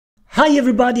Hi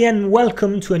everybody and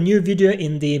welcome to a new video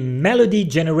in the Melody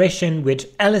Generation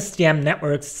with LSTM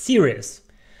Networks series.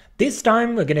 This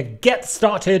time we're gonna get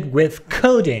started with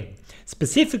coding.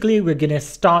 Specifically, we're gonna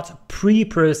start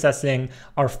pre-processing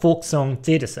our folk song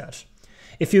dataset.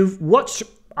 If you've watched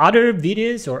other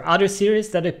videos or other series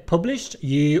that I published,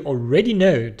 you already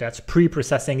know that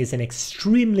pre-processing is an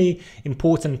extremely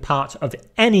important part of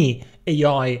any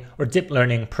AI or deep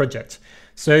learning project.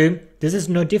 So this is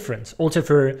no different, also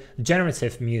for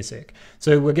generative music.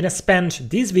 So we're going to spend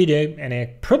this video and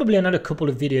probably another couple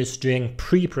of videos doing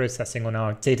pre-processing on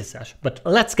our dataset. But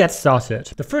let's get started.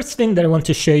 The first thing that I want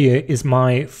to show you is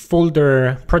my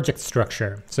folder project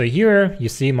structure. So here you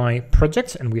see my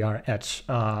project and we are at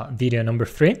video number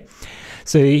 3.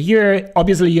 So here,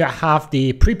 obviously you have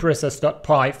the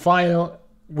preprocess.py file,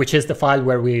 which is the file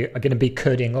where we are going to be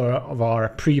coding all of our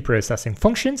pre-processing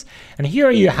functions. And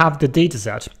here you have the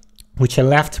dataset, which I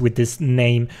left with this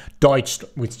name Deutsch,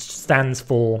 which stands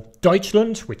for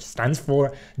Deutschland, which stands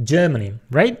for Germany,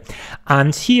 right?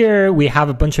 And here we have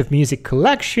a bunch of music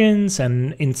collections,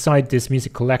 and inside these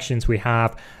music collections we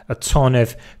have a ton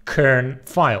of Kern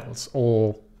files,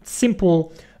 or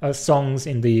simple songs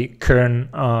in the Kern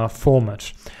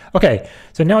format. Okay,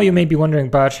 so now you may be wondering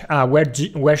about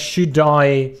where should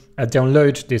I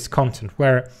download this content?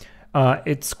 Where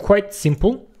it's quite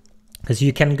simple, because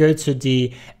you can go to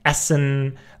the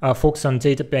Essen folk song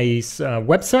database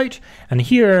website, and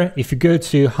here if you go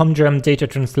to Humdrum data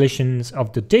translations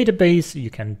of the database, you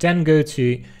can then go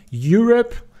to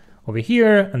Europe over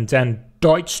here, and then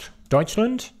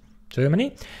Deutschland,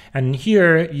 Germany, and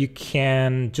here you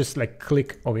can just like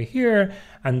click over here,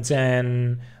 and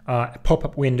then a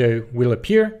pop-up window will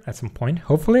appear at some point,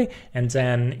 hopefully, and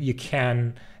then you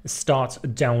can start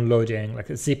downloading like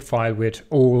a zip file with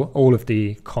all of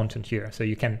the content here. So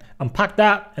you can unpack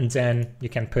that and then you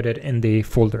can put it in the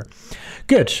folder.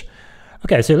 Good.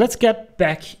 Okay, so let's get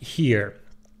back here.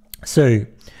 So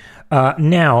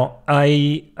now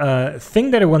I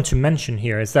thing that I want to mention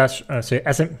here is that so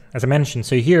as I mentioned,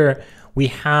 so here we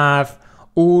have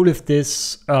all of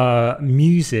this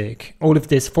music, all of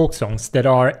these folk songs that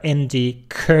are in the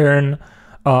Kern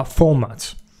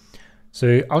format.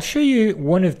 So I'll show you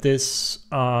one of these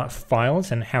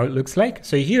files and how it looks like.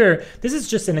 So here, this is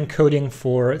just an encoding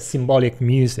for symbolic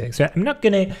music. So I'm not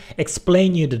going to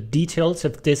explain you the details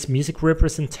of this music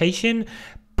representation,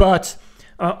 but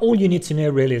all you need to know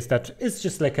really is that it's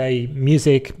just like a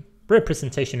music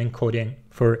representation encoding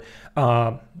for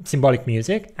symbolic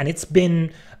music, and it's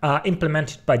been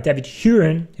implemented by David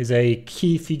Huron, who's a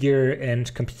key figure in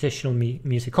computational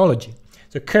musicology.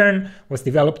 So Kern was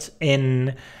developed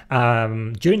in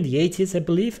during the 80s, I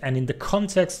believe, and in the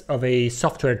context of a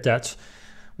software that,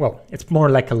 well, it's more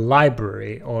like a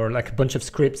library or like a bunch of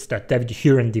scripts that David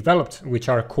Huron developed, which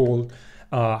are called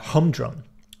Humdrum.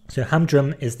 So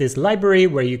Humdrum is this library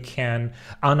where you can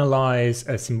analyze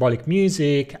symbolic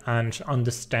music and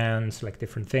understand like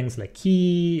different things like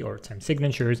key or time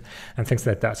signatures and things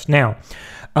like that. Now,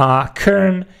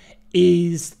 Kern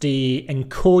is the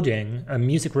encoding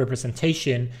music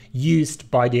representation used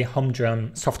by the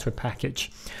Humdrum software package.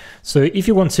 So if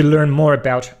you want to learn more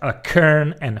about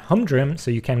Kern and Humdrum, so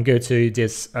you can go to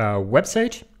this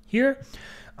website here.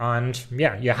 And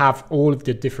yeah, you have all of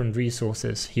the different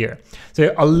resources here.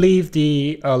 So I'll leave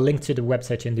the link to the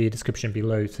website in the description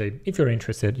below. So if you're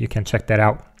interested, you can check that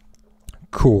out.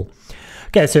 Cool.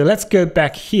 Okay, so let's go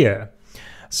back here.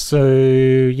 So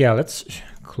yeah, let's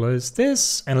close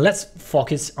this and let's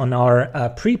focus on our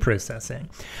pre-processing.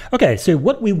 Okay, so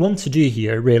what we want to do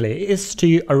here really is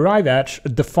to arrive at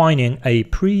defining a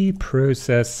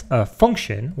pre-process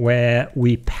function where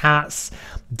we pass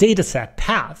dataset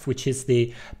path, which is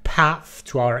the path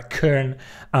to our Kern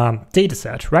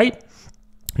dataset, right?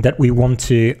 That we want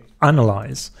to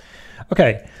analyze.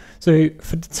 Okay, so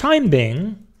for the time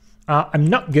being, I'm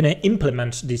not going to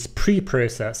implement this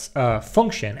pre-process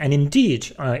function, and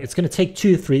indeed it's going to take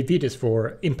 2 or 3 videos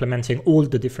for implementing all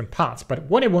the different parts. But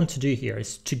what I want to do here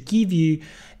is to give you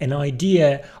an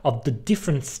idea of the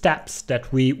different steps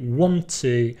that we want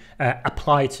to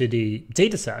apply to the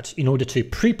dataset in order to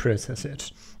pre-process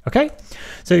it. Okay,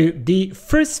 so the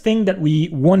first thing that we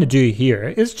want to do here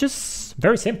is just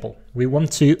very simple. We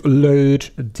want to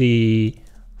load the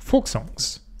folk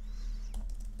songs.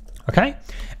 Okay,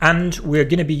 and we're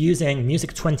going to be using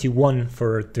Music 21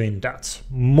 for doing that.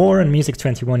 More on Music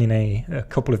 21 in a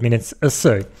couple of minutes or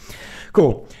so.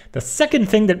 Cool. The second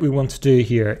thing that we want to do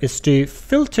here is to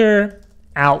filter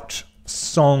out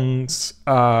songs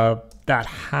that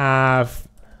have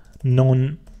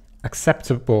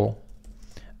non-acceptable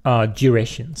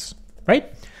durations,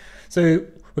 right? So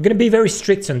We're going to be very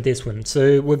strict on this one.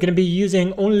 So we're going to be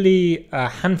using only a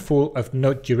handful of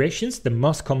note durations, the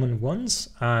most common ones,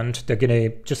 and they're going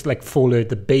to just like follow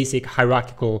the basic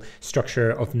hierarchical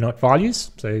structure of note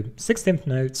values. So 16th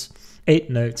notes, 8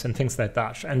 notes, and things like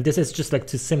that. And this is just like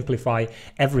to simplify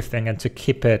everything and to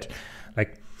keep it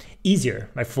like easier,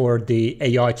 like for the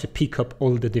AI to pick up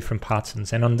all the different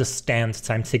patterns and understand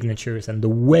time signatures and the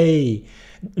way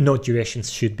note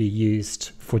durations should be used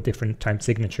for different time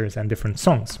signatures and different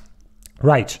songs.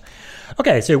 Right.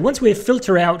 Okay, so once we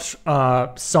filter out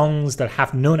songs that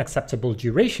have non-acceptable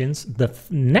durations, the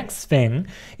next thing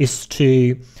is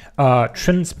to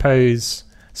transpose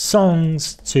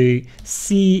songs to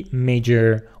C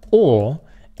major or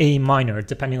A minor,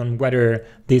 depending on whether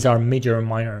these are major or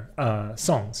minor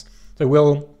songs. So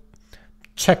we'll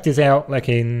check this out like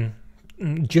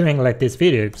during like this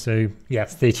video. So yeah,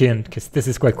 stay tuned because this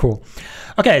is quite cool.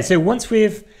 Okay, so once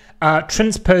we've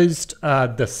transposed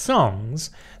the songs,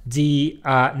 the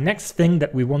next thing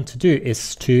that we want to do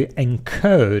is to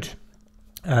encode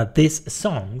these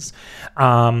songs.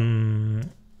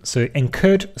 So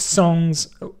encode songs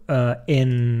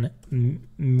in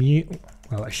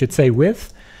well, I should say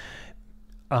with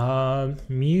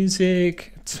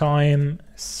music time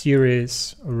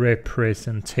series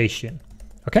representation.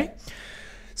 Okay,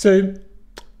 so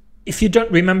if you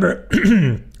don't remember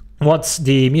what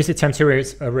the music time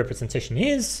series representation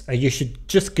is, you should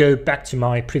just go back to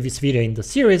my previous video in the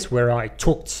series where I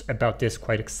talked about this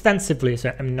quite extensively,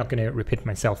 so I'm not going to repeat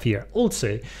myself here.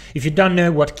 Also, if you don't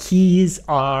know what keys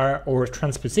are or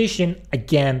transposition,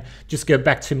 again, just go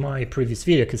back to my previous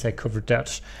video because I covered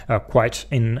that quite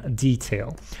in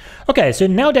detail. Okay, so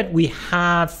now that we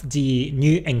have the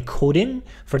new encoding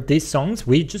for these songs,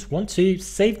 we just want to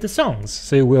save the songs.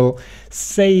 So we'll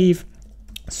save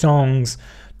songs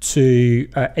to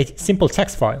a simple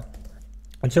text file.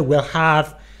 And so we'll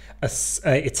have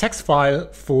a text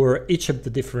file for each of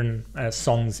the different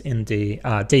songs in the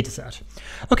dataset.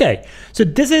 Okay, so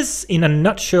this is in a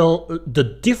nutshell the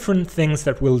different things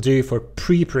that we'll do for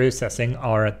pre-processing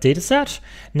our dataset.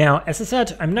 Now, as I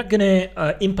said, I'm not going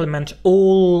to implement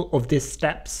all of these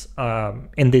steps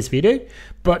in this video,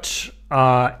 but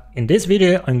in this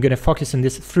video, I'm going to focus on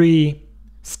these 3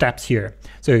 steps here.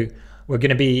 So we're going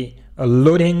to be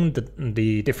loading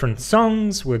the different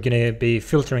songs. We're going to be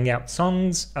filtering out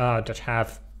songs that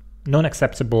have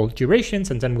non-acceptable durations,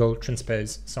 and then we'll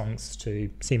transpose songs to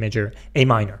C major, A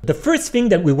minor. The first thing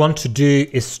that we want to do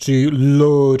is to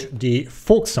load the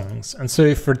folk songs. And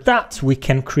so for that, we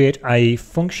can create a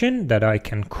function that I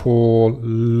can call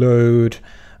load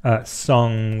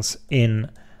songs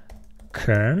in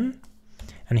Kern.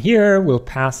 And here we'll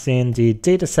pass in the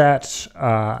dataset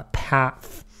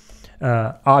path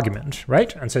argument,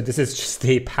 right? And so this is just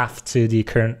the path to the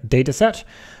current data set.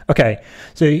 Okay,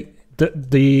 so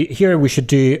here we should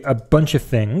do a bunch of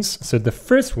things. So the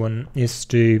first one is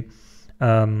to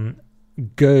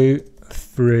go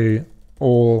through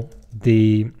all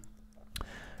the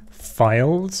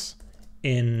files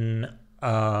in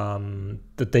the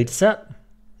dataset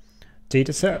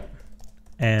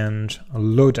and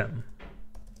load them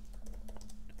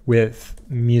with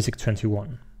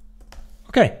music21.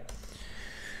 Okay.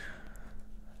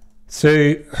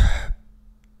 So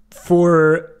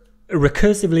for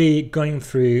recursively going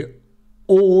through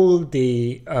all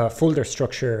the folder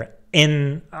structure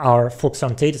in our folk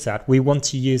song dataset, we want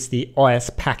to use the OS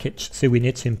package. So we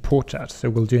need to import that. So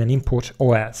we'll do an import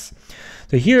OS.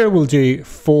 So here we'll do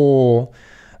for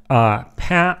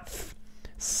path,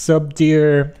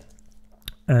 subdir,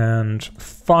 and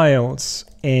files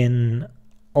in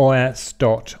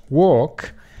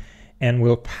os.walk, and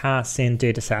we'll pass in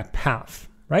dataset path,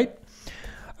 right?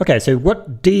 Okay, so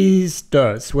what this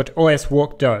does, what OS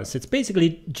walk does, it's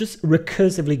basically just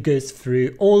recursively goes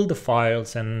through all the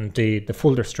files and the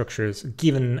folder structures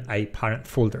given a parent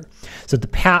folder. So the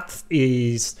path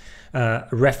is a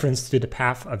reference to the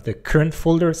path of the current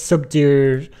folder.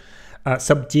 Subdirs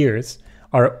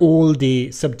are all the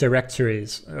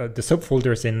subdirectories, the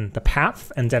subfolders in the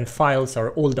path, and then files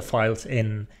are all the files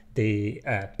in the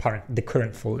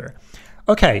current folder.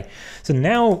 Okay, so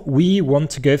now we want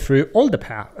to go through all the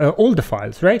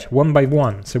files, right? One by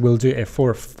one. So we'll do a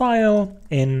for file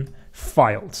in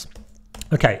files.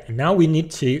 Okay, and now we need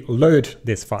to load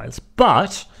these files,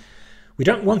 but we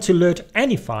don't want to load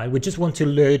any file. We just want to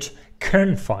load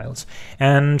Kern files.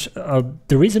 And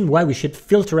the reason why we should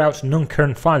filter out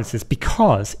non-Kern files is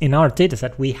because in our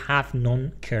dataset we have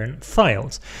non-Kern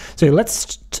files. So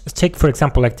let's take, for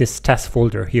example, like this test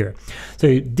folder here.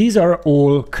 So these are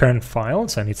all Kern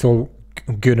files, and it's all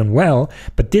good and well,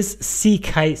 but this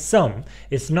ck sum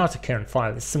is not a Kern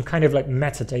file. It's some kind of like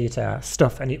metadata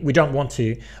stuff, and we don't want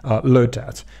to load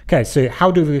that. Okay, so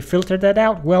how do we filter that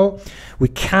out? Well, we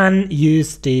can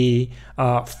use the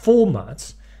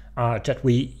format that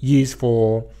we use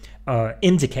for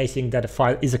indicating that a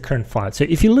file is a Kern file. So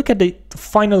if you look at the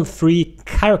final 3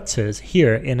 characters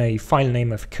here in a file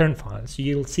name of Kern files,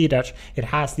 you'll see that it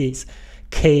has these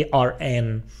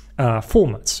KRN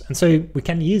formats, and so we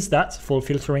can use that for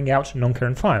filtering out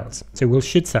non-Kern files. So we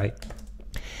should say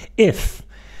if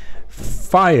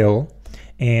file,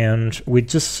 and we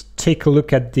just take a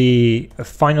look at the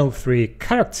final 3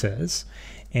 characters,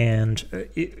 and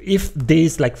if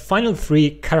these like final 3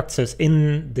 characters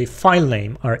in the file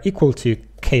name are equal to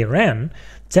KRN,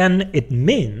 then it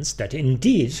means that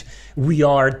indeed we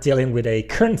are dealing with a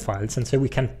Kern file, and so we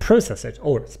can process it,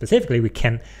 or specifically we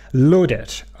can load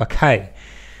it. Okay,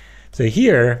 so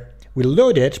here we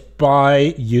load it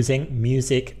by using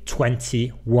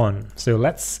music21. So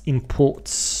let's import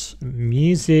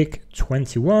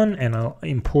music21, and I'll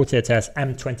import it as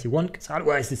M21 because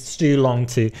otherwise it's too long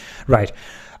to write.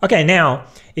 Okay, now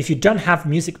if you don't have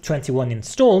music21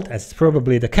 installed, as is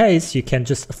probably the case, you can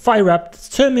just fire up the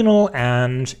terminal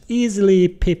and easily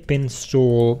pip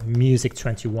install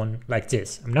music21 like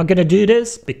this. I'm not going to do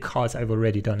this because I've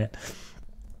already done it.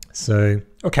 So,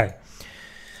 okay.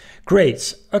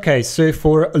 Great. Okay, so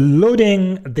for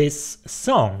loading this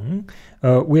song,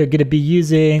 we're going to be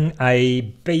using a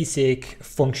basic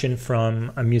function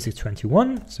from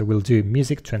music21. So we'll do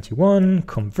music21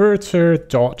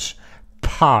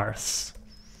 converter.parse.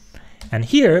 And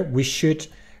here we should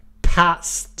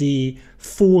pass the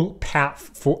full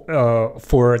path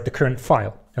for the current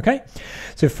file. Okay,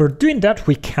 so for doing that,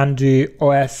 we can do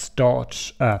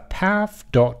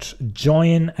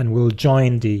os.path.join, and we'll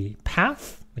join the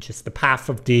path, which is the path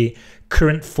of the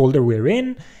current folder we're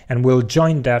in, and we'll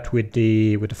join that with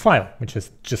the file, which is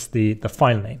just the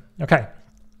file name. Okay,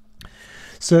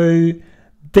 so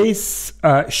this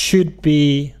should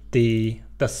be the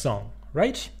song,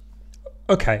 right?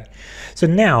 Okay, so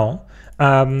now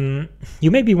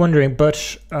you may be wondering,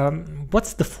 but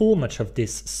what's the format of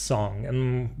this song,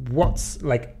 and what's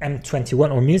like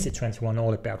M21 or music21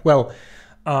 all about? Well,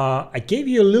 I gave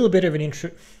you a little bit of an a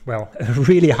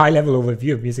really high-level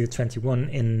overview of music21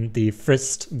 in the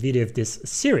first video of this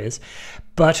series,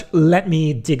 but let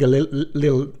me dig a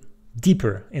little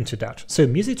deeper into that. So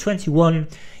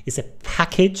music21 is a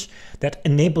package that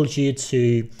enables you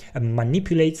to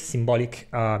manipulate symbolic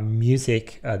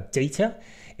music data.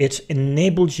 It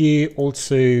enables you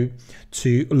also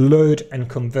to load and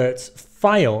convert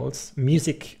files,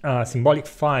 music symbolic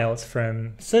files,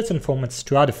 from certain formats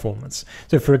to other formats.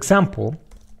 So for example,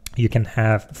 you can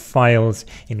have files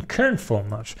in Kern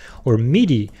format or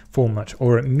MIDI format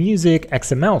or music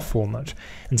XML format,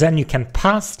 and then you can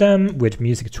pass them with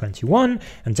music21,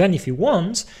 and then if you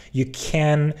want, you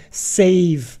can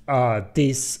save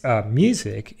this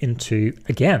music into,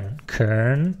 again,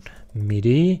 Kern,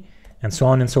 MIDI, and so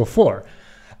on and so forth.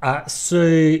 So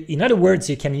in other words,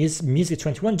 you can use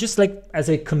music21 just like as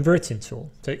a converting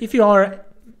tool. So if you are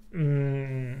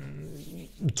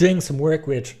doing some work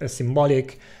with a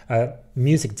symbolic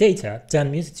music data,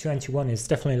 then music21 is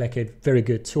definitely like a very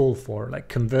good tool for like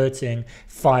converting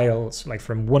files like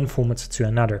from one format to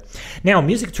another. Now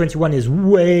music21 is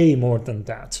way more than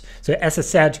that. So as I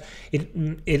said,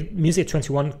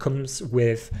 music21 comes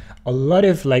with a lot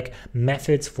of like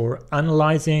methods for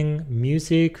analyzing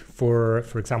music, for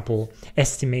example,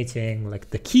 estimating like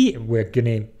the key. We're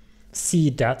gonna see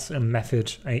that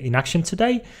method in action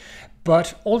today,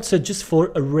 but also just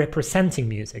for representing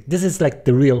music. This is like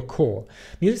the real core.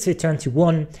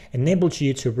 music21 enables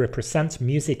you to represent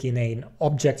music in an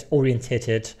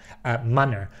object-oriented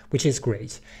manner, which is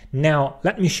great. Now,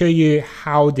 let me show you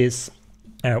how this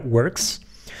works.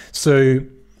 So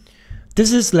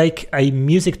this is like a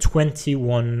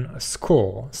music21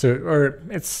 score. Or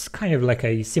it's kind of like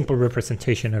a simple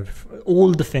representation of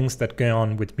all the things that go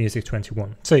on with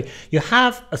music21. So you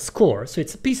have a score, so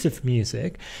it's a piece of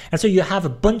music. And so you have a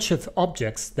bunch of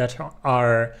objects that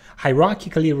are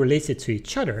hierarchically related to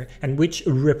each other and which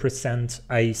represent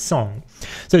a song.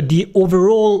 So the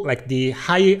overall, like the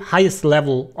highest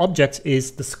level object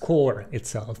is the score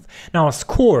itself. Now a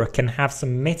score can have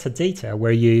some metadata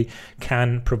where you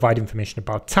can provide information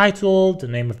about title, the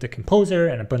name of the composer,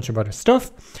 and a bunch of other stuff.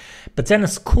 But then a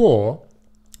score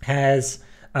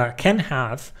can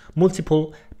have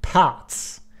multiple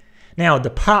parts. Now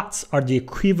the parts are the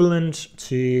equivalent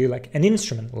to like an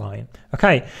instrument line.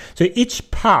 Okay, so each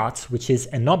part, which is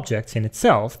an object in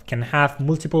itself, can have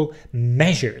multiple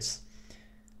measures.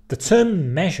 The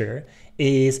term measure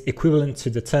is equivalent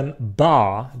to the term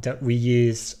bar that we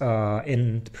used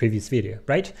in the previous video,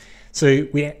 right? So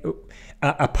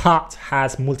a part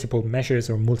has multiple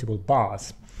measures or multiple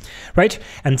bars, right?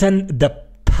 And then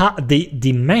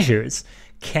the measures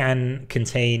can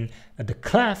contain the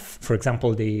clef, for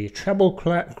example, the treble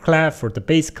clef or the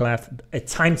bass clef, a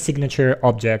time signature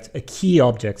object, a key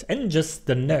object, and just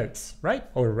the notes, right?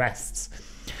 Or rests.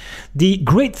 The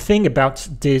great thing about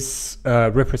this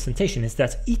representation is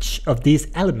that each of these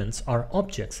elements are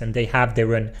objects and they have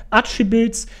their own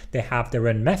attributes, they have their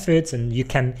own methods, and you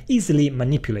can easily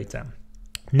manipulate them.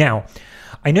 Now,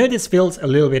 I know this feels a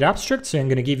little bit abstract, so I'm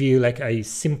going to give you like a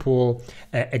simple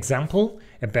example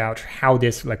about how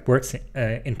this works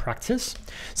in practice.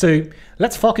 So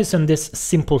let's focus on this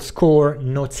simple score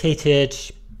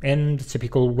notated in the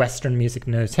typical Western music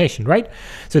notation, right?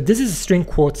 So this is a string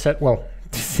quartet. Well,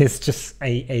 this is just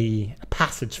a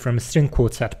passage from a string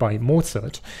quartet by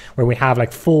Mozart, where we have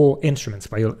like 4 instruments: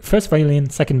 first violin,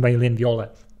 second violin, viola,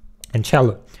 and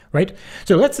cello, right?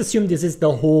 So let's assume this is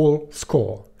the whole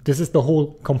score. This is the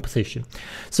whole composition.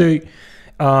 So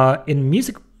in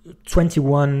music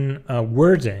 21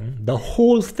 wording, the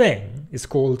whole thing is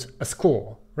called a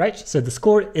score, right? So the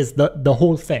score is the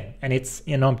whole thing, and it's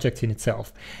an object in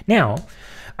itself. Now,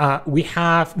 we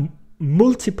have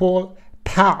multiple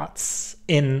parts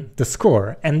in the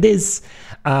score, and these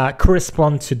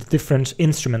correspond to the different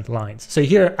instrument lines. So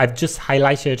here I've just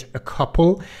highlighted a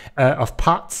couple of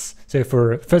parts, so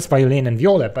for first violin and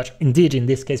viola, but indeed in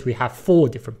this case we have 4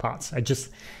 different parts. I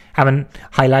just haven't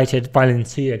highlighted violin,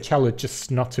 C, and cello just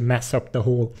not to mess up the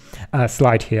whole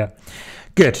slide here.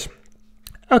 Good.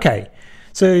 Okay,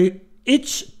 so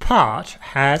each part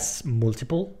has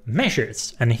multiple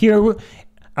measures, and here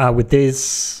with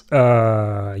this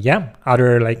other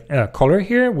color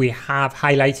here, we have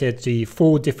highlighted the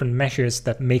 4 different measures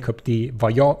that make up the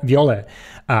viola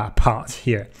part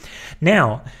here.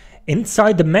 Now,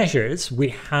 inside the measures, we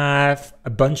have a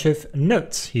bunch of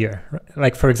notes here.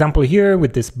 Like for example, here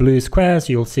with this blue squares,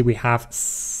 you'll see we have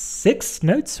 6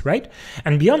 notes, right?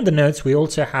 And beyond the notes, we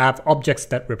also have objects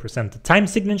that represent the time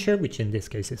signature, which in this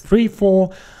case is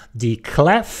 3/4, the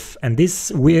clef, and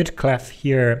this weird clef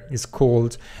here is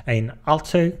called an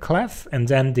alto clef, and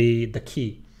then the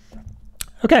key.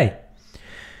 Okay,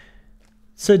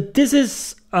 so this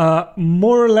is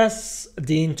more or less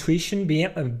the intuition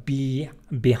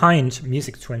behind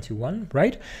Music 21,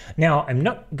 right? Now, I'm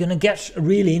not gonna get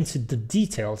really into the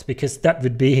details because that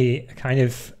would be kind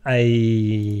of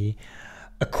a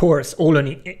course all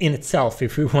in itself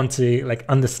if we want to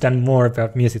understand more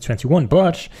about Music 21.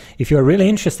 But if you're really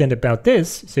interested about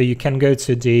this, so you can go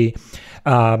to the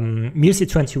Music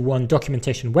 21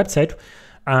 documentation website,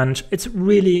 and it's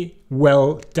really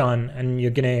well done, and you're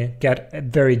gonna get a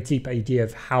very deep idea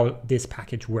of how this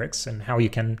package works and how you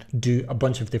can do a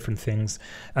bunch of different things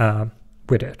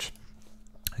with it.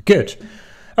 Good.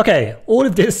 Okay, all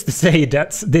of this to say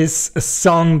that this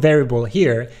song variable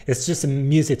here is just a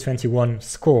Music 21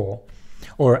 score,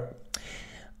 or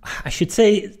I should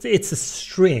say it's a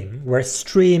stream, where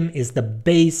stream is the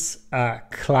base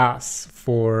class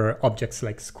for objects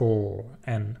like score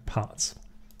and parts.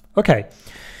 Okay,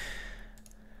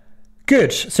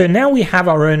 good. So now we have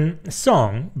our own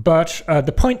song, but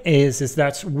the point is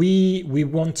that we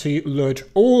want to load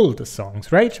all the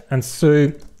songs, right? And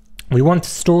so we want to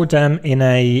store them in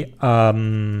a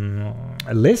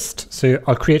list. So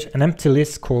I'll create an empty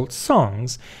list called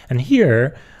songs, and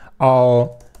here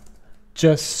I'll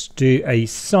just do a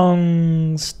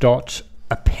songs.append,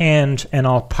 and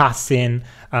I'll pass in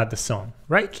the song,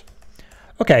 right?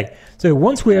 Okay, so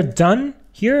once we are done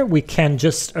here, we can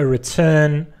just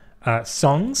return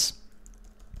songs,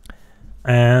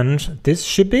 and this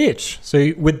should be it.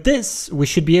 So with this, we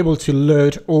should be able to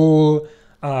load all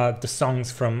the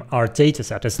songs from our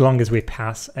dataset, as long as we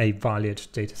pass a valid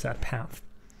dataset path.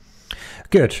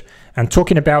 Good. And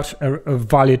talking about a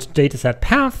valid dataset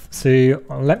path, so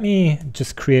let me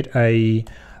just create a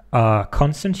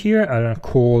constant here. I'll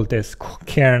call this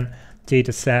Kern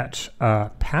dataset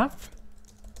path.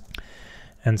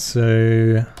 And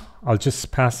so I'll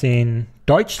just pass in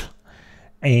Deutsch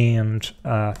and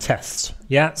test.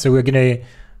 Yeah, so we're gonna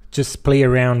just play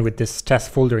around with this test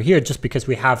folder here, just because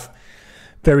we have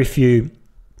very few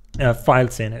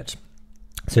files in it.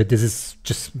 So this is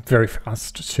just very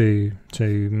fast to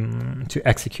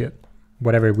execute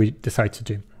whatever we decide to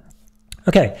do.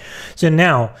 Okay, so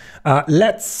now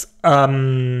let's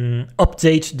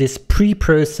update this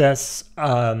preprocess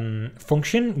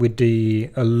function with the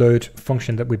load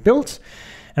function that we built.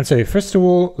 And so first of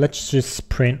all, let's just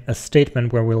print a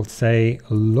statement where we'll say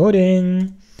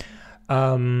loading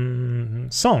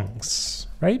songs,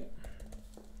 right?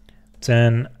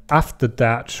 Then after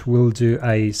that, we'll do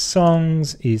a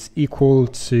songs is equal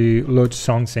to load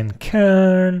songs in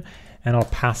Kern, and I'll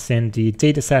pass in the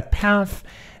dataset path.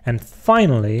 And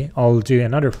finally, I'll do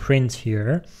another print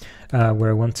here where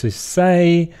I want to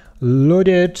say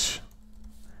loaded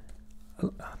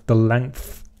the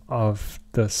length of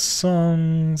the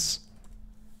songs,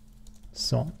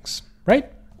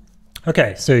 right?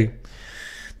 Okay, so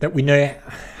that we know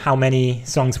how many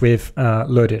songs we've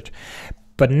loaded.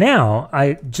 But now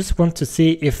I just want to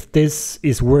see if this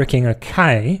is working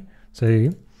okay.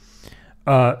 So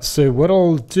what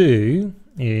I'll do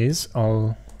is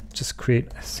I'll just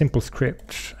create a simple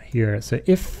script here. So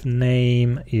if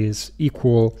name is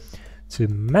equal to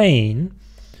main,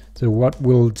 so what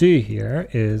we'll do here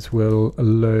is we'll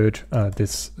load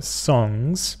this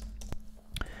songs,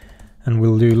 and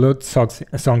we'll do load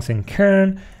songs in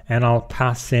Kern, and I'll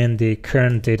pass in the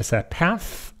Kern dataset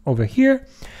path over here.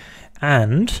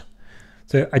 And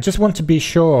so I just want to be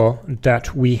sure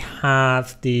that we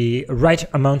have the right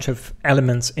amount of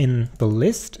elements in the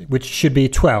list, which should be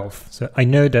 12. So I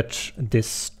know that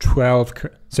this 12,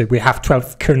 so we have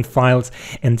 12 Kern files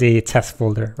in the test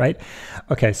folder, right?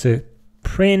 Okay, so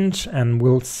print, and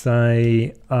we'll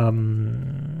say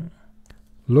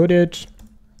loaded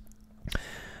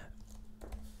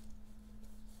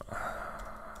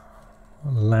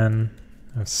len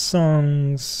of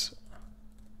songs.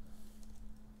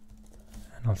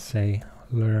 I'll say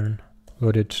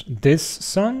loaded this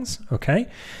songs, okay,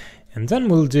 and then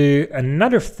we'll do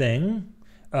another thing,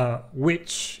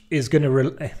 which is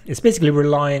it's basically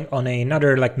relying on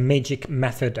another like magic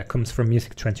method that comes from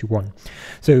Music21.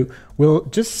 So we'll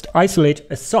just isolate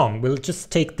a song. We'll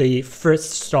just take the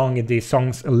first song in the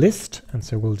songs list, and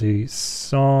so we'll do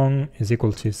song is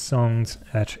equal to songs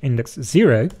at index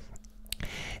 0,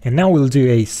 and now we'll do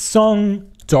a song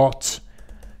dot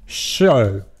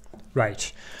show.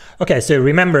 Right. Okay, so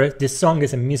remember this song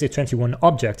is a Music21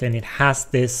 object, and it has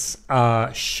this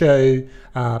show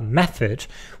method,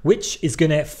 which is going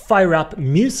to fire up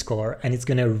MuseScore, and it's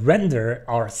going to render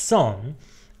our song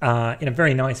in a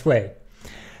very nice way.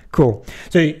 Cool.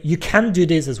 So you can do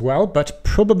this as well, but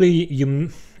probably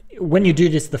when you do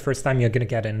this the first time, you're going to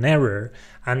get an error,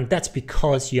 and that's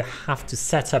because you have to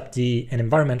set up an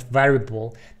environment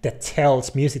variable that tells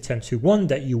Music21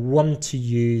 that you want to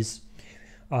use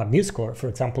MuseScore, for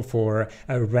example, for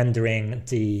rendering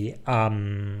the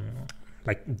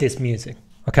like this music.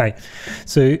 Okay,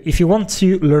 so if you want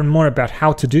to learn more about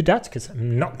how to do that, because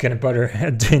I'm not going to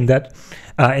bother doing that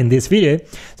in this video,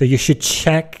 so you should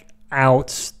check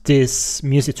out this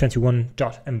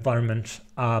music21.environment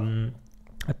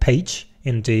page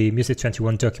in the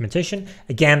Music21 documentation.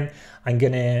 Again, I'm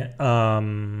going to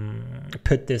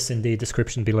put this in the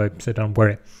description below, so don't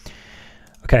worry.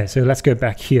 Okay, so let's go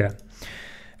back here.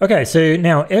 Okay, so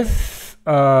now if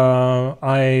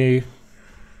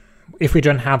we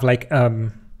don't have like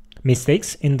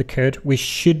mistakes in the code, we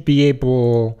should be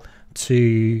able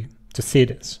to see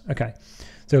this. Okay,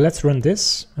 so let's run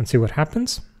this and see what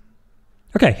happens.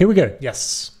 Okay, here we go.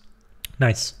 Yes,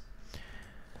 nice.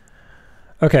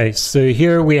 Okay, so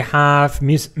here we have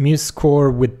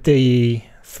MuseScore with the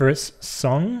first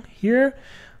song here.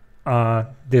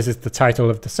 This is the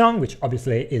title of the song, which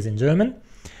obviously is in German.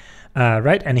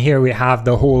 Right, and here we have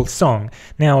the whole song.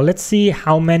 Now let's see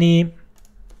how many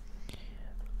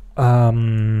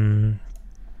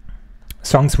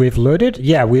songs we've loaded.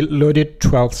 Yeah, we loaded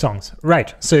 12 songs.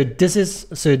 Right, so this is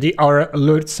our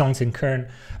load songs in Kern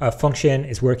function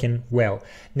is working well.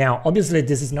 Now obviously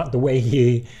this is not the way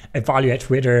you evaluate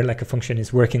whether like a function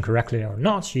is working correctly or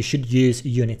not. You should use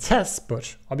unit tests,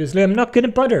 but obviously I'm not going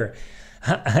to bother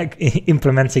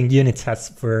implementing unit tests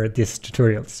for this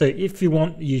tutorial. So if you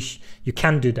want, you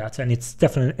can do that, and it's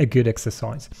definitely a good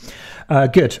exercise.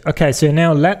 Good. Okay, so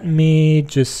now let me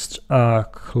just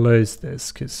close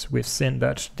this, because we've seen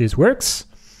that this works,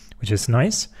 which is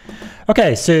nice.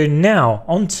 Okay, so now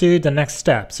on to the next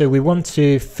step. So we want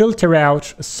to filter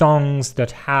out songs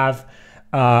that have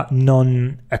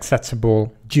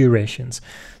non-acceptable durations.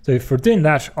 So for doing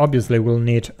that, obviously we'll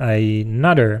need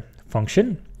another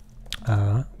function,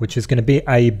 which is going to be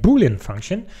a Boolean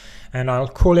function, and I'll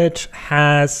call it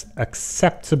has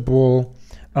acceptable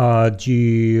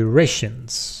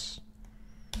durations.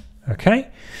 Okay,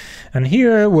 and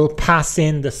here we'll pass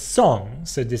in the song.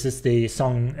 So this is the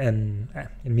song in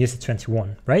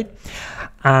Music21, right?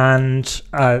 And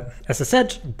as I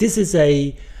said, this is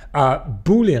a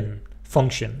Boolean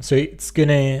function, so it's going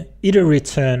to either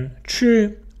return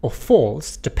true or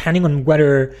false depending on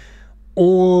whether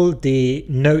all the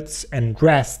notes and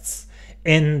rests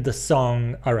in the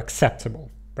song are acceptable,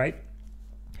 right?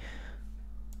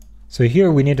 So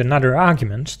here we need another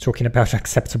argument talking about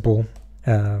acceptable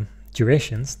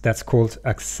durations. That's called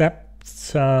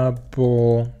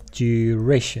acceptable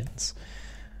durations.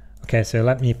 Okay, so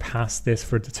let me pass this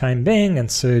for the time being.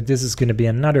 And so this is going to be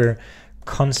another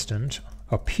constant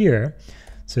up here.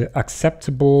 So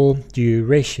acceptable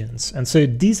durations. And so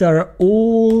these are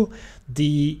all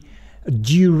the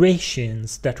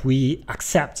durations that we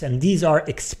accept, and these are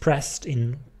expressed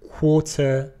in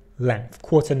quarter length,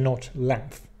 quarter note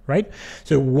length, right?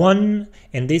 So 1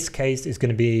 in this case is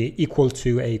going to be equal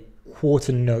to a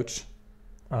quarter note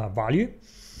value.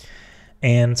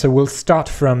 And so we'll start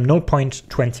from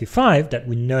 0.25 that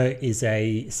we know is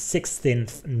a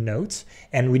 16th note,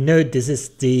 and we know this is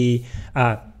the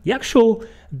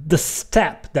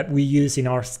step that we use in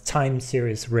our time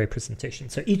series representation.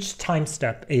 So each time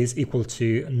step is equal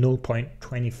to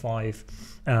 0.25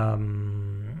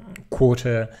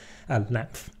 quarter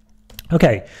length.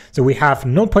 Okay, so we have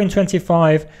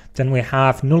 0.25, then we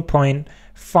have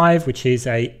 0.5, which is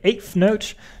a 8th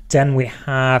note, then we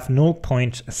have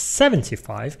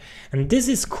 0.75, and this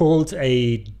is called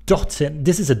a dotted,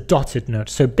 this is a dotted note.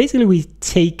 So basically we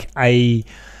take a,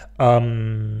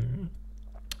 in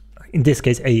this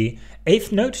case, a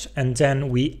 8th note, and then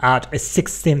we add a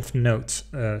 16th note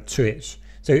to it.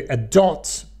 So a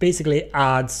dot basically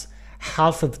adds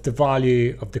half of the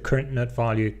value of the current note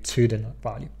value to the note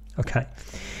value. Okay.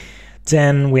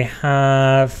 Then we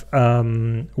have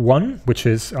 1, which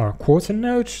is our quarter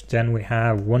note. Then we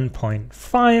have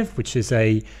 1.5, which is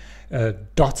a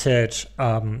dotted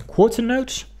quarter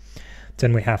note.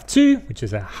 Then we have 2, which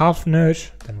is a half note.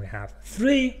 Then we have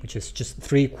 3, which is just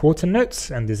 3 quarter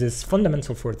notes. And this is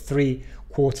fundamental for 3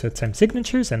 quarter time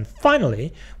signatures. And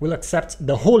finally, we'll accept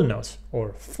the whole note,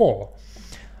 or 4.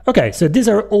 Okay, so these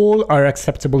are all our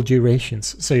acceptable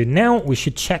durations. So now we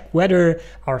should check whether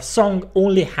our song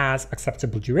only has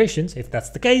acceptable durations. If that's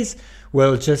the case,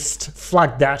 we'll just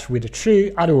flag that with a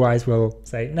true. Otherwise, we'll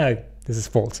say, no, this is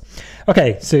false.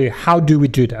 Okay, so how do we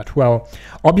do that? Well,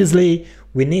 obviously,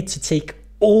 we need to take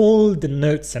all the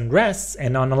notes and rests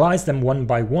and analyze them one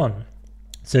by one.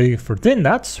 So for doing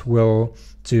that, we'll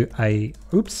do a,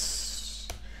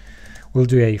 we'll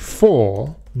do a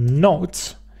for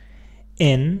note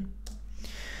in.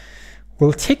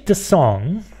 We'll take the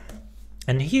song,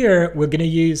 and here we're going to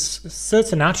use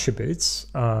certain attributes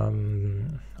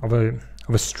of a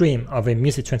stream, of a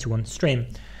Music21 stream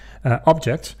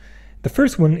object. The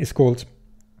first one is called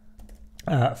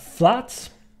flat.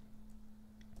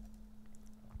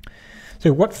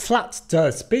 So what flat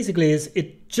does basically is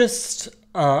it just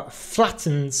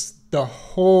flattens the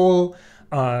whole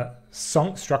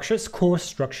song structure, score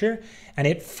structure, and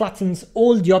it flattens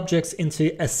all the objects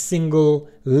into a single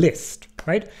list,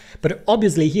 right? But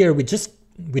obviously here we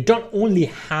don't only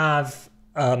have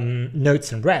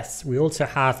notes and rests, we also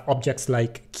have objects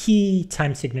like key,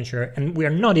 time signature, and we are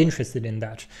not interested in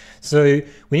that. So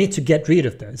we need to get rid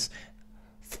of those.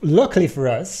 Luckily for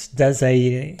us, there's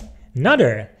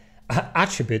another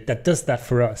attribute that does that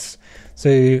for us.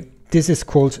 So this is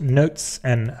called notes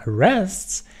and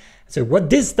rests. So what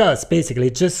this does basically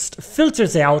just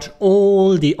filters out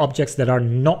all the objects that are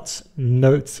not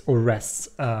notes or rests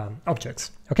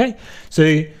objects. Okay,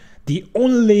 so the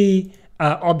only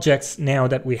objects now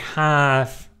that we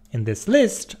have in this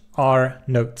list are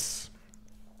notes.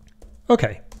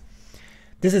 Okay,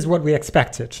 this is what we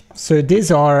expected. So these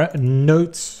are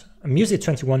notes,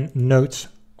 Music21 note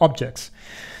objects.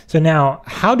 So now,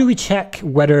 how do we check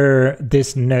whether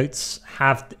these notes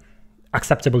have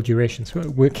acceptable durations?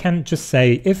 We can just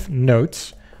say if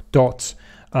notes dot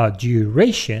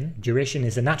duration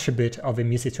is an attribute of a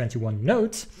Music21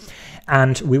 note,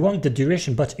 and we want the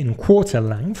duration but in quarter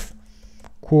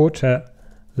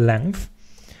length,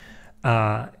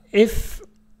 if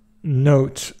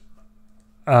note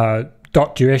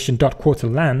dot duration dot quarter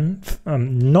length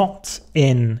not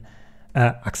in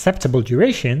acceptable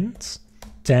durations,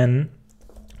 then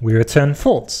we return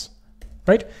false,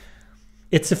 right?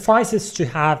 It suffices to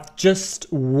have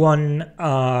just one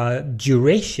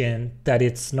duration that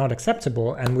it's not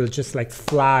acceptable, and we'll just like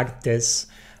flag this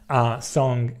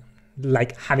song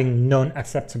like having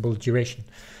non-acceptable duration.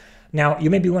 Now you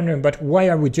may be wondering, but why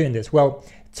are we doing this? Well,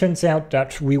 it turns out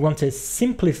that we want to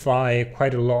simplify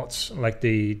quite a lot like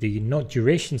the note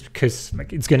durations, because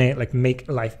like it's gonna like make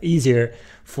life easier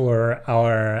for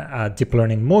our deep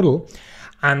learning model,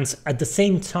 and at the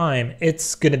same time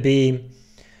it's gonna be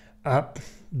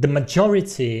the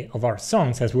majority of our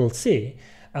songs, as we'll see,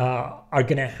 are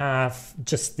going to have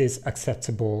just this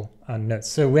acceptable notes.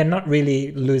 So we're not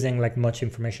really losing like much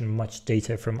information, much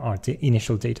data from our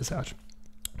initial data set,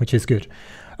 which is good.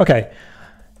 Okay,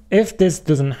 if this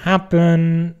doesn't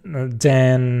happen,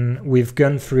 then we've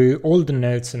gone through all the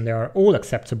notes and they are all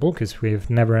acceptable because we've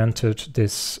never entered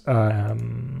this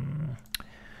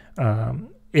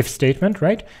if statement,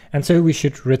 right? And so we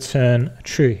should return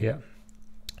true here.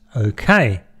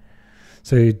 Okay,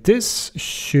 so this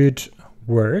should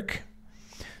work.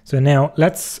 So now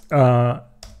let's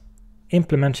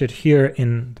implement it here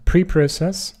in the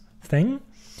preprocess thing.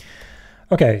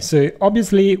 Okay, so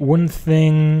obviously one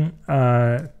thing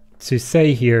to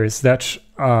say here is that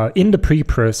in the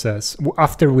preprocess,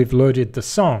 after we've loaded the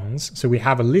songs, so we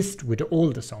have a list with all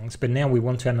the songs, but now we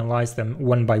want to analyze them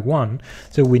one by one.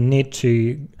 So we need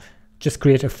to just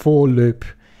create a for loop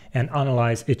and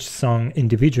analyze each song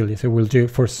individually. So we'll do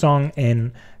for song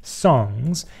in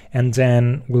songs, and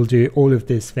then we'll do all of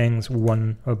these things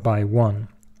one by one.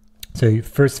 So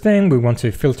first thing, we want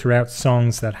to filter out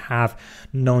songs that have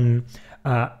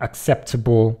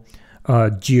non-acceptable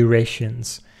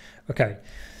durations. Okay,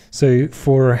 so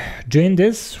for doing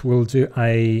this, we'll do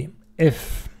a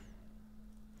if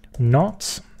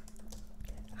not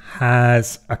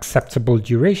has acceptable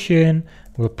duration.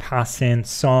 We'll pass in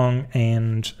song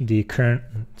and the current,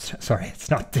 sorry, it's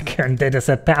not the current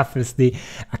dataset path, it's the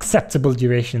acceptable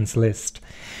durations list.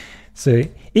 So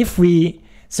if the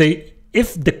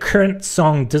current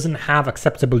song doesn't have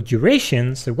acceptable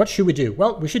duration, so what should we do?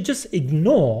 Well, we should just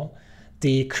ignore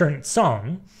the current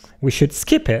song. We should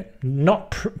skip it,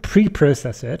 not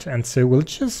pre-process it. And so we'll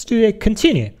just do a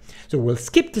continue. So we'll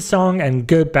skip the song and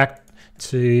go back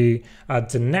to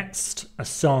the next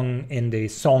song in the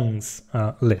songs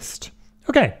list.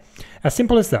 Okay, as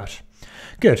simple as that.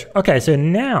 Good. Okay, so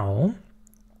now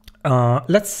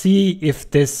let's see if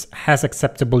this has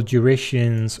acceptable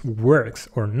durations works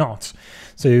or not.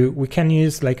 So we can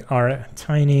use like our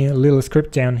tiny little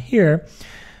script down here.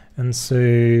 And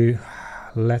so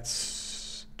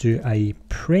let's do a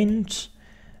print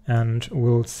and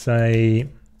we'll say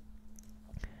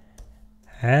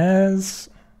has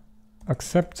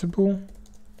acceptable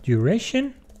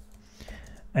duration.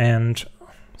 And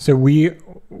so we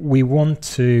want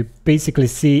to basically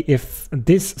see if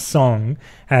this song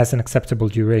has an acceptable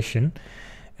duration.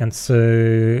 And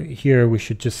so here we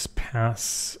should just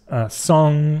pass a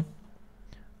song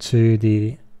to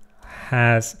the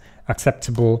has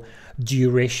acceptable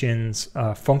durations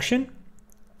function.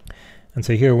 And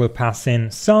so here we'll pass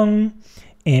in song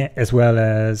as well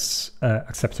as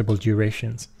acceptable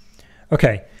durations.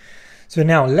 Okay, so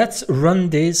now let's run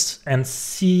this and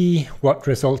see what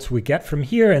results we get from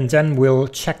here, and then we'll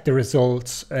check the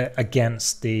results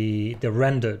against the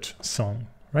rendered song,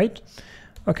 right?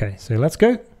 Okay, so let's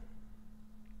go.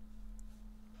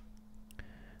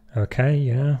 Okay,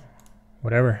 yeah,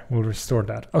 whatever, we'll restore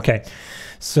that. Okay,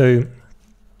 so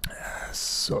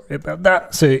sorry about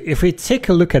that. So if we take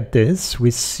a look at this,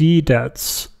 we see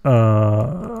that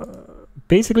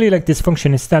basically like this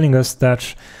function is telling us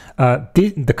that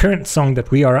the current song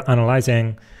that we are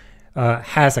analyzing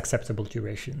has acceptable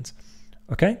durations.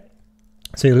 Okay,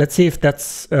 so let's see if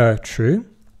that's true.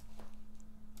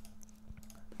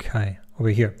 Okay, over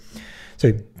here.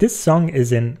 So this song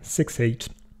is in 6/8.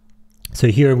 So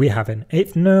here we have an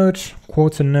eighth note,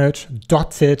 quarter note,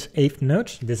 dotted eighth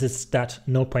note. This is that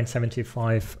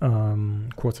 0.75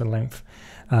 quarter length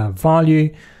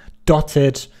value.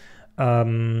 Dotted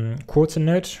quarter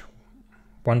note,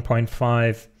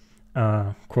 1.5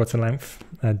 quarter length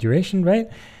duration, right?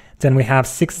 Then we have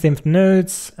 16th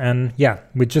notes, and yeah,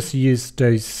 we just use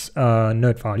those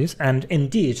note values. And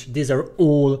indeed, these are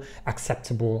all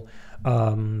acceptable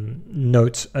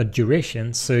note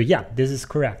durations. So yeah, this is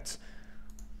correct.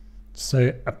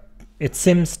 So it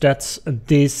seems that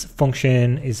this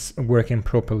function is working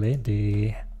properly,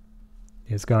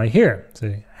 this guy here, so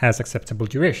it has acceptable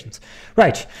durations.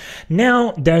 Right,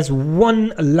 now there's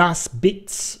one last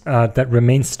bit that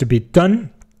remains to be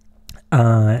done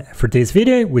for this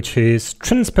video, which is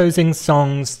transposing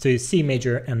songs to C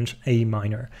major and A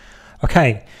minor.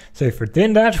 Okay, so for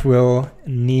doing that, we'll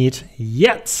need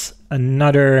yet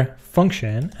another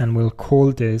function, and we'll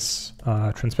call this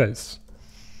transpose.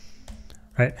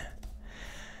 Right.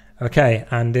 Okay,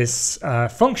 and this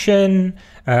function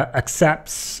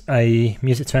accepts a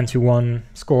Music21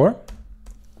 score.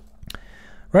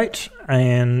 Right,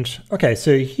 and okay,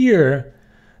 so here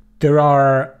there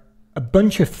are a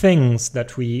bunch of things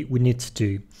that we need to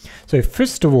do. So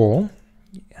first of all,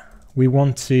 we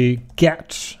want to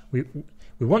get we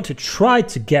want to try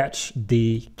to get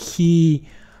the key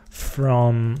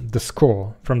from the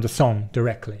score, from the song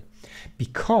directly,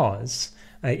 because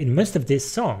in most of these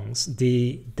songs,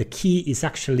 the key is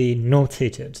actually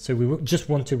notated. So we just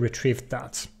want to retrieve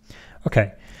that.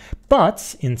 Okay,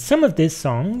 but in some of these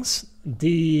songs,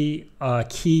 the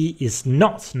key is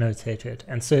not notated.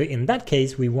 And so in that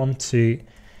case, we want to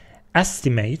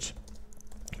estimate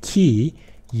key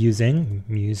using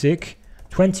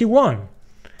music21.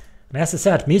 And as I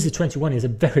said, music21 is a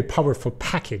very powerful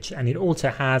package, and it also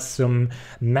has some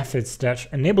methods that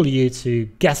enable you to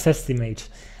guess estimate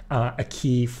a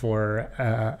key for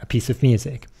a piece of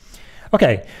music.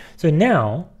 Okay, so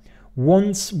now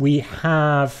once we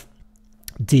have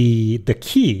the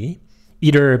key,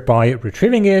 either by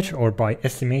retrieving it or by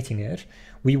estimating it,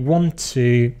 we want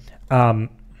to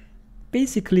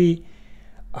basically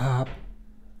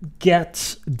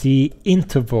get the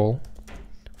interval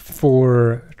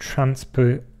for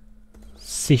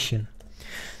transposition.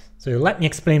 So let me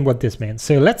explain what this means.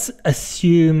 So let's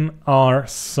assume our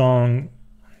song,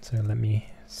 so let me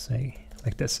say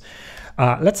like this.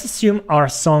 Let's assume our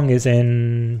song is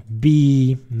in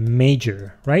B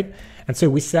major, right? And so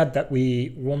we said that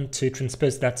we want to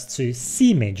transpose that to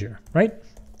C major, right?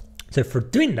 So for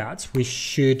doing that, we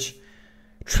should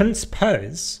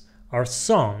transpose our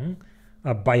song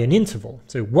by an interval.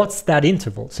 So what's that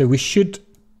interval? So we should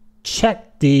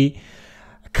calculate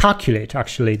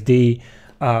actually the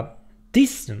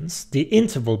distance, the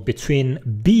interval between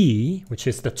B, which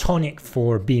is the tonic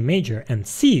for B major, and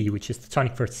C, which is the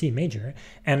tonic for C major,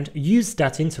 and use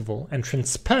that interval and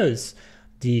transpose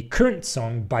the current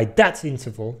song by that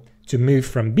interval to move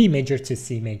from B major to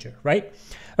C major, right?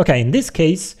 Okay, in this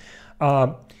case,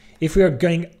 if we are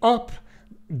going up,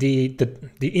 the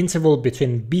interval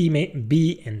between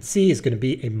B and C is going to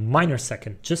be a minor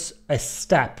second, just a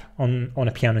step on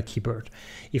a piano keyboard.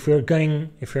 If we are going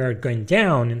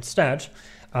down instead,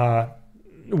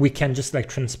 we can just like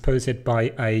transpose it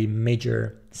by a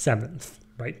major seventh,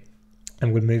 right?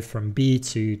 And we'll move from B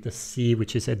to the C,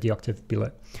 which is at the octave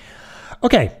below.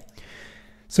 Okay,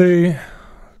 so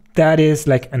that is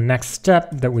like a next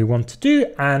step that we want to do.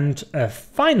 And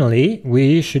finally,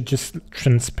 we should just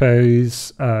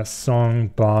transpose a song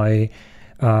by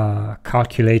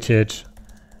calculated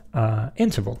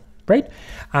interval, right?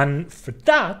 And for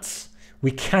that,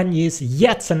 we can use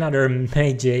yet another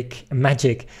magic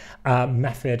method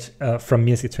from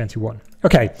music21.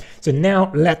 Okay, so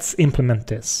now let's implement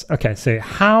this. Okay, so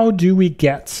how do we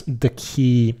get the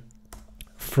key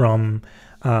from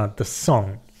the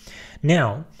song?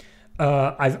 Now,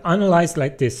 I've analyzed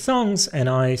like these songs, and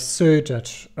I saw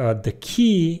that the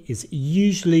key is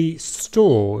usually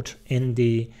stored in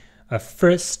the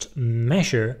first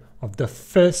measure of the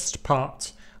first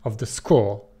part of the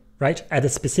score, right? At a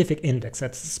specific index,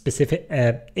 at a specific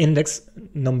index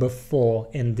number 4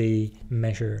 in the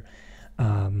measure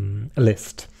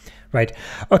list, right?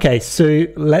 Okay, so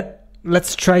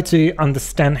let's try to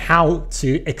understand how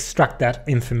to extract that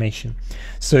information.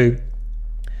 So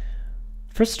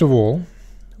first of all,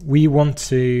 we want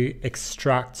to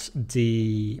extract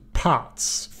the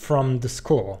parts from the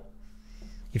score.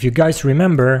 If you guys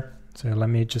remember, so let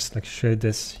me just like show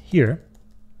this here.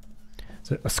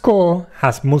 So a score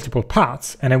has multiple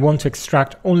parts, and I want to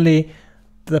extract only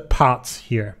the parts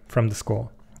here from the score.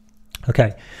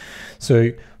 Okay,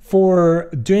 so for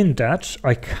doing that,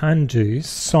 I can do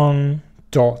song.get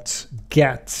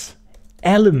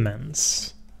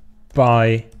elements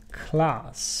by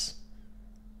class.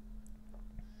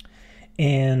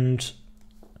 And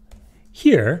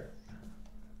here,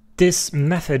 this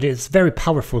method is very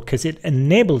powerful because it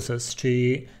enables us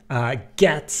to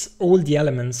get all the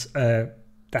elements that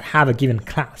have a given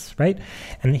class, right?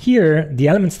 And here, the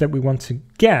elements that we want to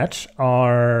get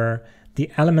are the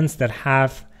elements that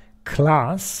have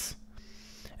class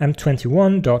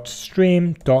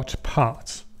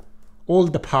m21.stream.part, all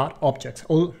the part objects.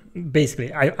 All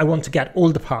basically, I want to get all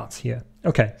the parts here.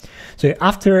 Okay, so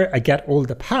after I get all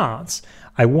the parts,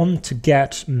 I want to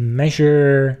get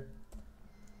measure.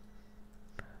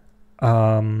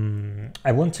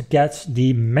 I want to get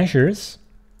the measures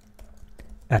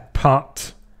at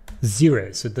part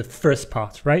 0, so the first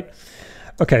part, right?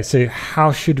 Okay, so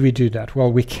how should we do that?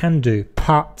 Well, we can do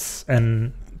parts,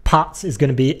 and parts is going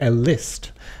to be a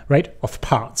list, right, of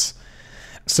parts.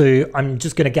 So I'm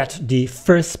just going to get the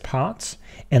first part,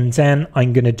 and then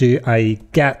I'm going to do a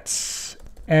get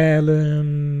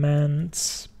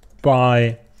elements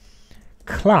by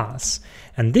class.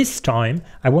 And this time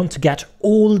I want to get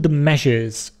all the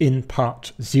measures in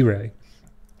part 0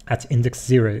 at index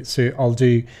 0. So I'll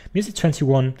do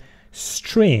music21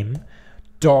 stream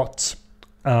dot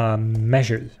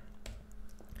measure.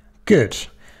 Good.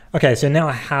 Okay, so now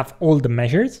I have all the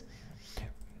measures.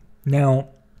 Now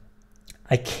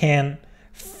I can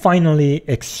finally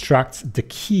extract the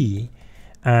key,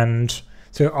 and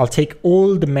so I'll take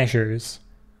all the measures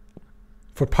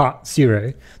for part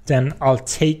 0, then I'll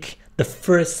take the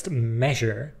first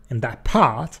measure in that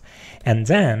part, and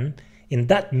then in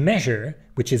that measure,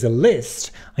 which is a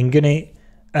list, I'm going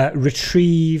to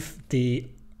retrieve the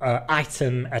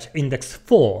item at index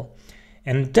 4,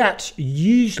 and that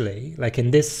usually, like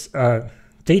in this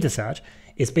dataset,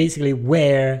 is basically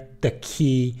where the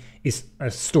key is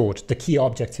stored, the key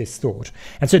object is stored.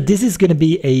 And so this is going to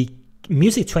be a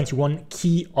Music21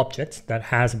 key object that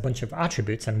has a bunch of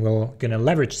attributes, and we're going to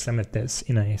leverage some of this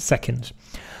in a second.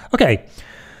 Okay,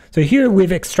 so here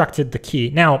we've extracted the key.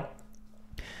 Now,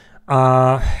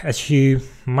 as you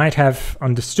might have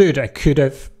understood, I could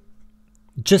have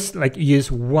just like used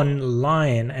one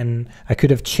line and I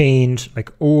could have changed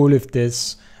like all of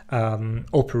this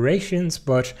operations,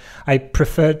 but I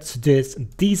prefer to do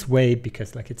this way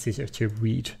because like it's easier to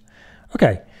read.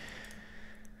 Okay,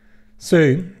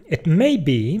 so it may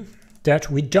be that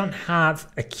we don't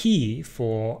have a key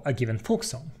for a given folk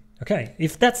song. Okay,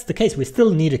 if that's the case, we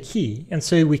still need a key, and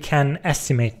so we can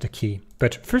estimate the key.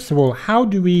 But first of all, how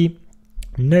do we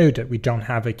know that we don't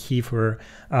have a key for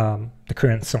the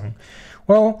current song?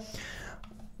 Well,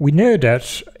 we know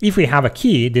that if we have a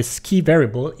key, this key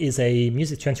variable is a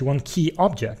Music21 key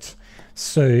object.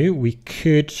 So we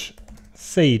could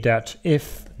say that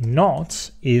if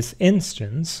not is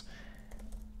instance,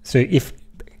 so if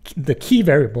the key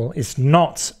variable is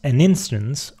not an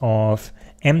instance of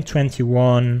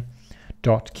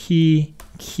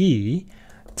m21.key,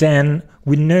 then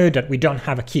we know that we don't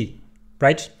have a key,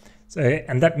 right? So,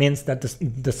 and that means that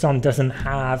the song doesn't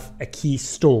have a key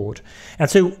stored. And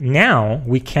so now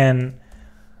we can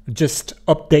just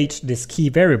update this key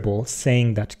variable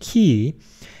saying that key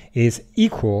is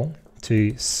equal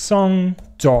to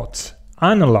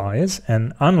song.analyze,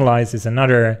 and analyze is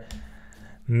another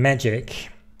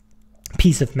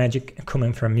piece of magic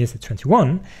coming from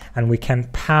Music21, and we can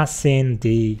pass in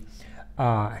the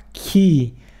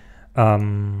key,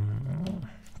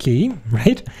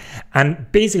 right?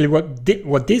 And basically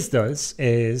what this does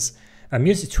is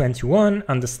Music21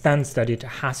 understands that it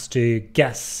has to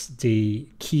guess the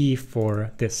key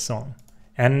for this song,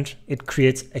 and it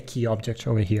creates a key object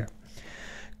over here.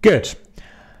 Good.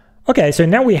 Okay, so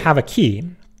now we have a key.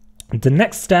 The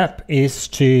next step is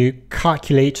to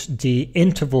calculate the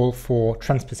interval for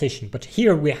transposition, but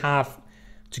here we have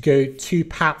to go 2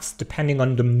 paths depending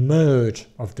on the mode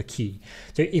of the key.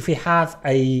 So if we have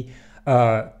a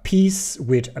piece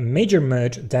with a major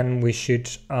mode, then we should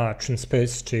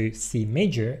transpose to C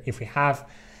major. If we have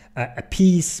a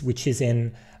piece which is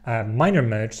in minor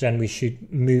mode, then we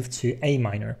should move to A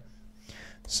minor.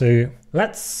 So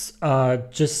let's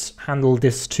just handle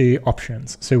these 2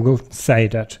 options. So we'll say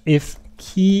that if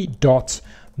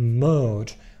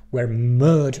key.mode, where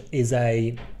mode is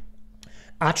a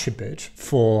attribute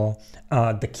for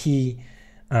the key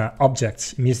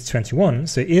object Music21,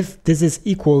 so if this is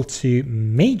equal to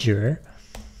major,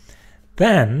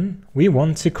 then we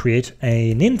want to create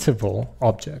an interval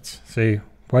object. So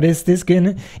what is this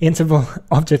interval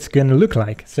object going to look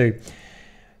like? So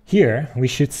here we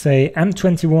should say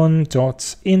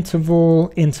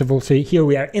m21.interval. So here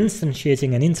we are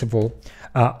instantiating an interval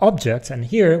object, and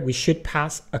here we should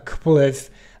pass a couple of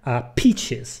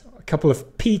pitches, a couple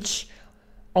of pitch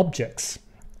objects.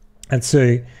 And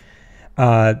so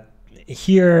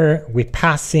here we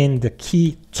pass in the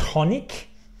key tonic,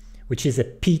 which is a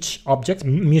pitch object,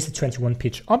 Music21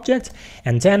 pitch object,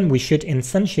 and then we should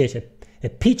instantiate a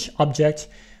pitch object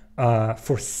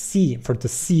for C, for the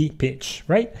C pitch,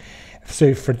 right?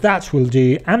 So for that we'll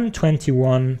do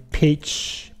m21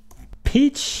 pitch,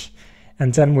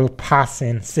 and then we'll pass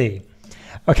in C.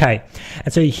 Okay,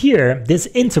 and so here this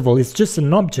interval is just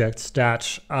an object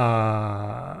that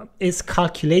is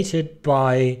calculated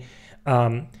by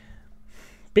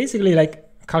basically like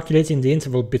calculating the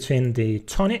interval between the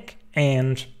tonic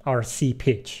and our C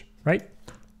pitch, right?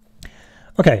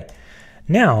 Okay.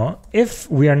 Now, if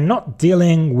we are not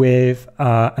dealing with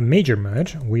a major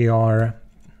mode, we are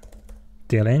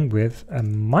dealing with a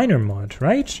minor mode,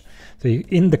 right? So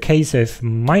in the case of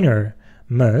minor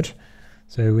mode,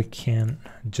 so we can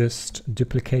just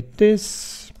duplicate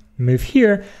this, move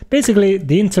here. Basically,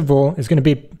 the interval is going to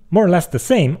be more or less the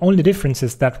same. Only difference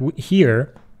is that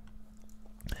here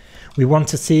we want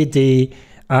to see the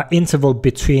interval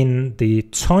between the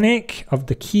tonic of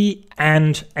the key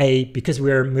and A, because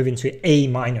we're moving to A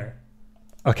minor.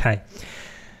 Okay,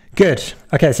 Good.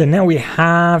 Okay, so now we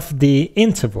have the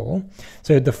interval.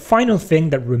 So the final thing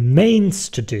that remains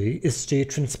to do is to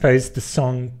transpose the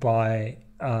song by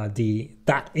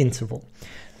that interval.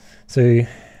 So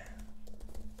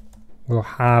we'll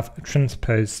have a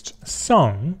transposed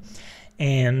song,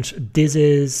 and this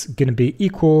is going to be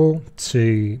equal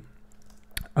to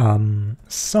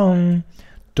song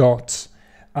dot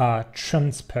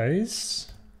transpose,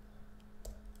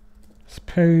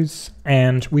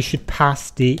 and we should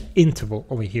pass the interval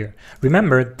over here.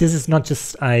 Remember, this is not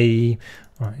just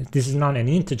this is not an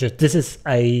integer. This is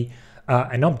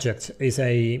an object, is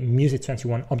a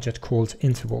music21 object called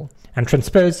interval. And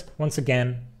transpose, once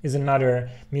again, is another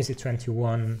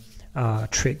music21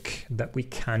 trick that we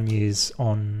can use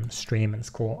on stream and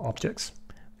score objects.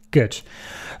 Good.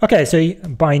 Okay, so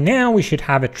by now we should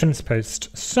have a transposed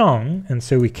song, and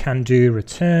so we can do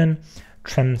return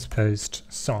transposed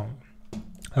song.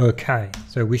 Okay,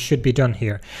 so we should be done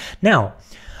here. Now,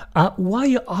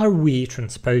 why are we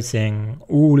transposing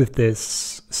all of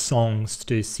these songs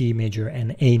to C major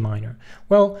and A minor?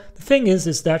 Well, the thing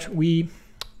is that we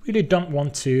really don't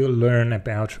want to learn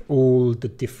about all the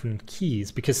different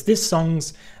keys, because these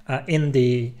songs in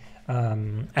the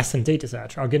SN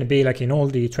dataset are going to be like in all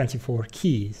the 24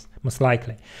 keys, most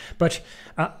likely. But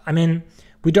I mean,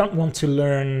 we don't want to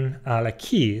learn like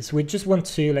keys. We just want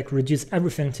to like reduce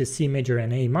everything to C major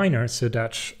and A minor, so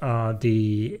that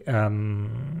the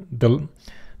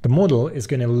model is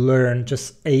going to learn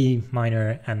just A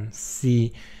minor and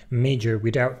C major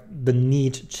without the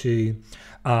need to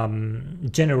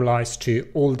generalize to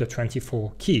all the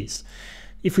 24 keys.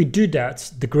 If we do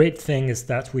that, the great thing is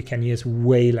that we can use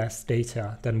way less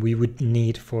data than we would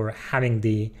need for having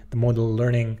the model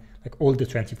learning like all the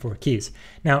 24 keys.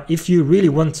 Now, if you really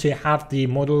want to have the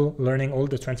model learning all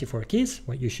the 24 keys,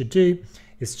 what you should do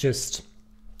is just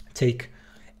take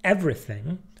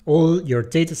everything, all your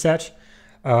data set,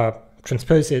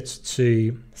 transpose it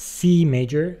to C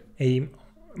major, A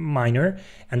minor,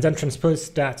 and then transpose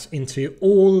that into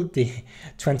all the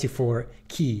 24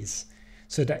 keys,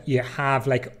 so that you have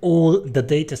like all the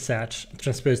data set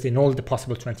transposed in all the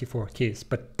possible 24 keys.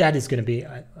 But that is going to be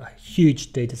a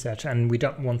huge data set, and we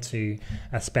don't want to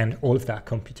spend all of that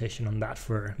computation on that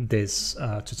for this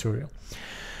tutorial.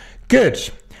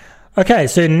 Good. Okay,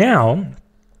 so now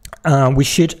we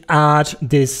should add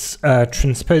this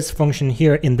transpose function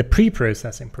here in the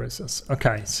pre-processing process.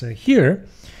 Okay, so here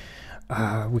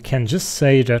we can just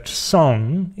say that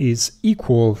song is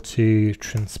equal to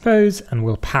transpose, and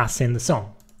we'll pass in the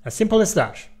song. As simple as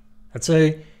that. And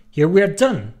so here we are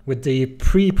done with the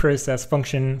pre-process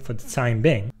function for the time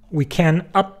being. We can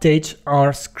update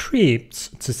our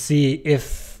script to see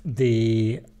if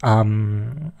the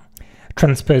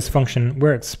transpose function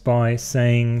works by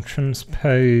saying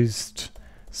transposed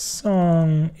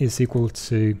song is equal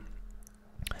to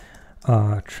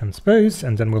transpose,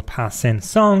 and then we'll pass in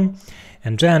song.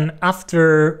 And then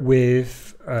after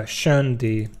we've shown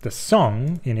the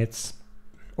song in its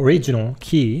original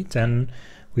key, then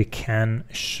we can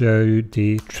show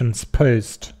the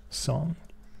transposed song.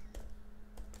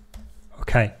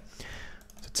 Okay,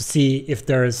 so to see if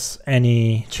there's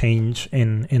any change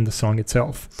in the song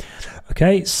itself.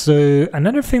 Okay, so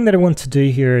another thing that I want to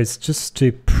do here is just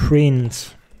to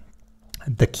print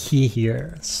the key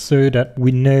here, so that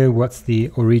we know what's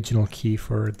the original key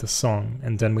for the song,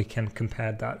 and then we can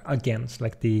compare that against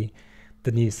like the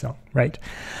new song, right?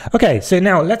 Okay, so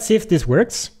now let's see if this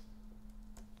works.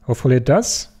 Hopefully it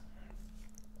does.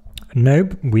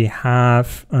 Nope, we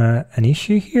have an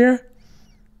issue here.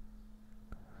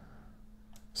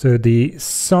 So the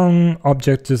song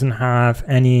object doesn't have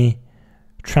any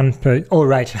transpose. Oh,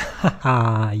 right.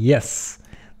 Haha, yes,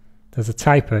 there's a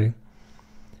typo.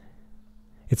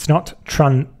 It's not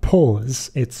transpose,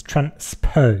 it's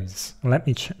transpose. Let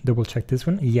me double check this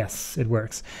one. Yes, it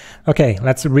works. Okay,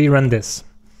 let's rerun this.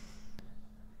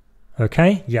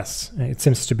 Okay, yes, it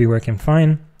seems to be working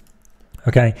fine.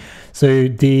 Okay, so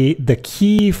the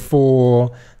key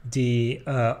for the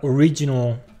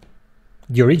original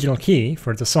key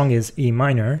for the song is E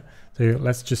minor. So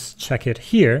let's just check it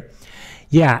here.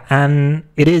 Yeah, and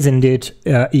it is indeed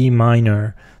E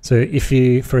minor. So if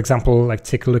you, for example, like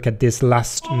take a look at this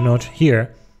last note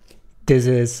here, this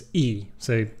is E,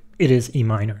 so it is E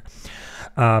minor.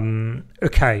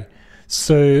 Okay,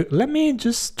 so let me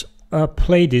just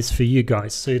play this for you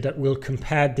guys so that we'll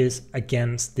compare this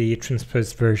against the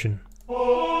transposed version.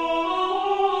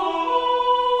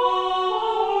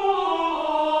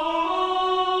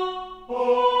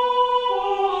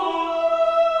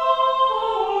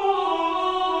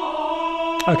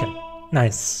 Okay,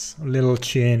 nice little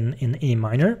tune in E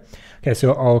minor. Okay,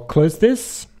 so I'll close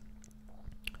this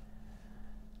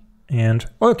And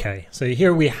okay, so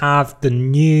here we have the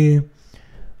new,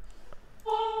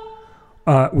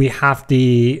 we have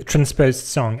the transposed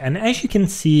song. And as you can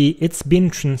see, it's been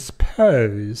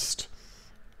transposed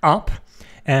up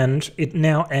and it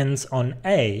now ends on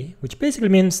A, which basically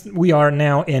means we are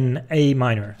now in A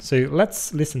minor. So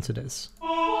let's listen to this.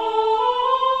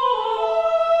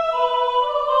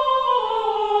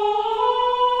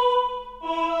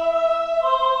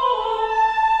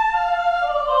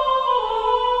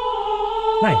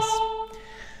 Nice.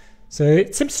 So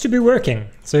it seems to be working.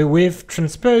 So we've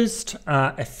transposed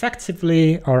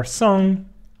effectively our song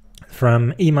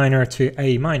from E minor to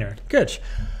A minor. Good.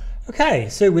 Okay,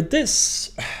 so with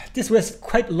this was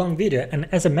quite a long video, and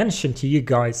as I mentioned to you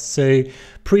guys, so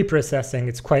pre-processing,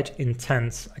 it's quite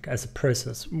intense, like as a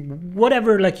process.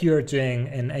 Whatever like you're doing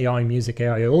in AI music,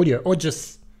 AI audio, or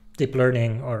just deep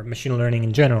learning or machine learning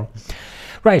in general.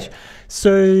 Right,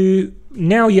 so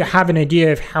now you have an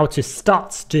idea of how to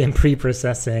start doing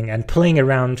pre-processing and playing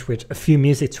around with a few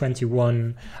Music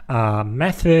 21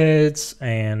 methods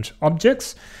and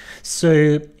objects.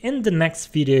 So in the next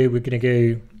video, we're gonna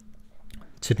go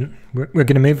to, we're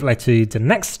gonna move like to the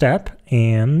next step,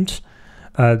 and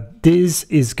this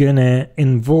is gonna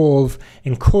involve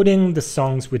encoding the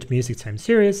songs with music time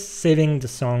series, saving the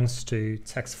songs to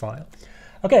text file.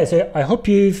 Okay, so I hope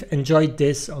you've enjoyed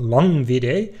this long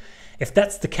video. If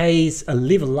that's the case,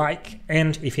 leave a like,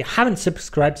 and if you haven't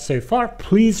subscribed so far,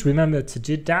 please remember to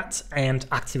do that and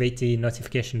activate the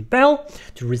notification bell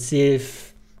to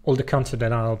receive all the content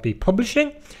that I'll be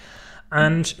publishing.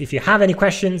 And if you have any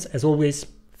questions, as always,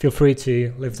 feel free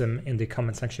to leave them in the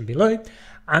comment section below.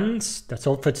 And that's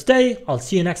all for today. I'll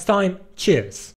see you next time. Cheers.